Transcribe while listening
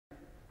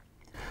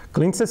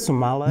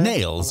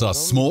Nails are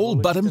small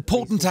but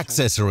important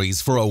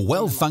accessories for a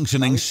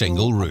well-functioning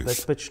shingle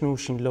roof.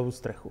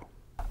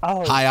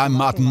 Hi, I'm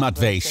Martin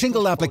Matvey,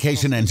 shingle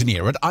application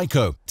engineer at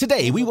ICO.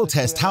 Today we will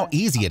test how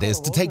easy it is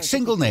to take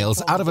shingle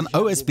nails out of an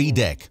OSB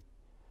deck.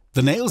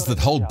 The nails that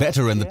hold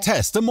better in the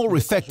test are more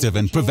effective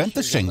and prevent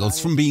the shingles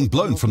from being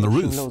blown from the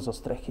roof.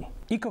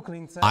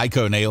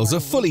 ICO nails are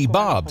fully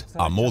barbed,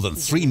 are more than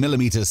 3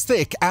 mm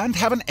thick and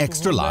have an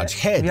extra large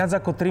head.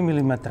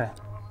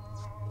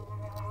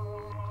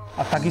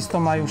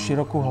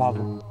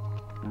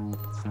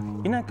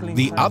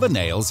 The other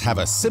nails have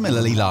a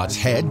similarly large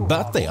head,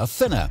 but they are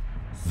thinner.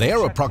 They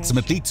are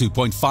approximately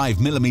 2.5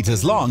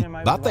 mm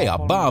long, but they are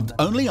barbed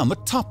only on the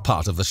top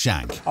part of the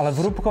shank.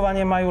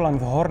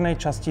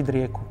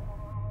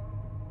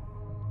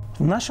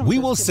 We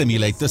will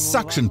simulate the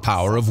suction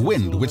power of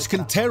wind which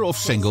can tear off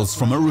shingles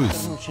from a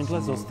roof.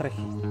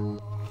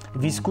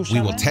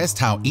 We will test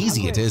how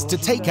easy it is to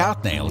take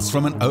out nails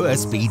from an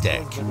OSB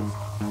deck.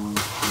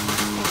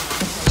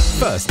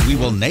 First, we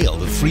will nail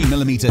the 3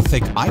 mm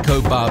thick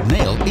ICO barbed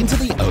nail into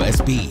the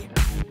OSB.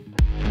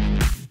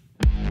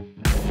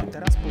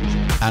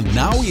 And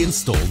now we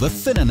install the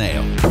thinner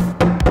nail.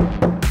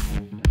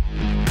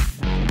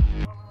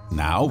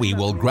 Now we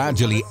will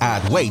gradually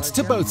add weight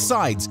to both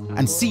sides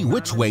and see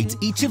which weight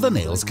each of the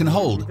nails can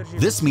hold.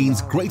 This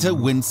means greater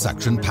wind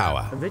suction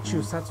power.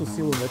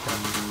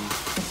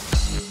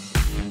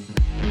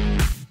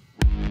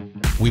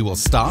 We will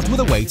start with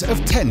a weight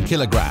of 10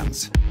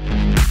 kilograms.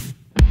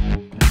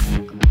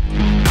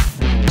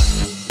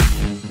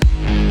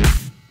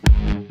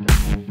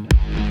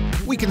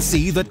 We can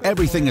see that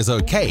everything is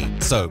okay,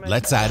 so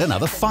let's add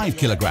another 5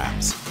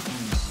 kilograms.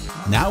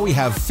 Now we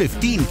have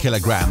 15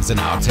 kilograms in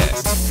our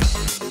test.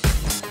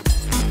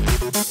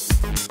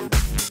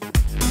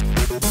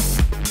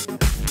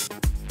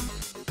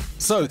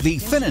 So the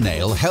thinner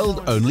nail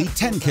held only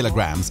 10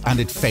 kilograms and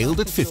it failed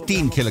at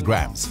 15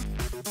 kilograms.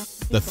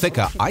 The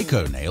thicker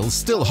ICO nail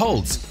still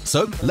holds,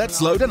 so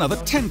let's load another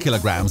 10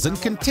 kilograms and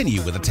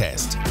continue with the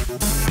test.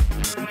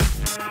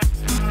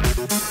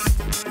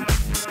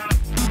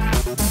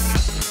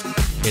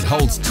 It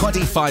holds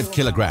 25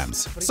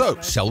 kilograms, so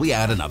shall we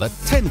add another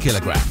 10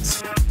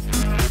 kilograms?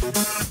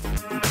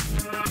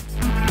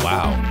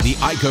 Wow, the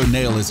ICO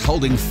nail is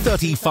holding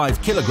 35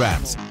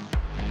 kilograms,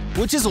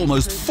 which is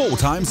almost 4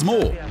 times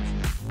more.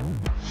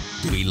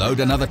 Do we load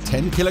another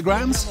 10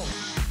 kilograms?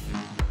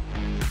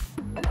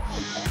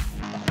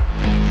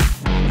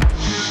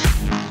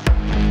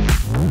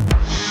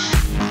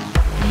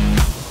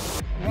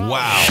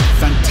 Wow,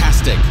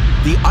 fantastic!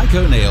 The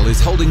ICO nail is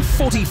holding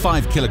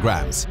 45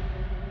 kilograms.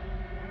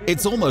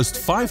 It's almost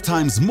 5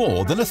 times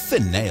more than a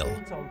thin nail.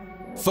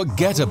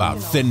 Forget about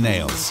thin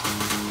nails.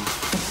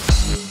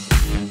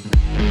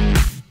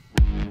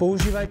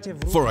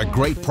 For a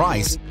great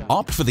price,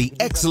 opt for the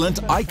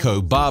excellent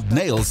ICO barbed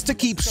nails to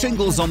keep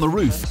shingles on the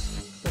roof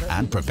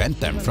and prevent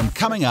them from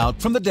coming out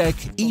from the deck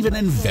even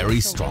in very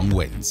strong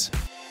winds.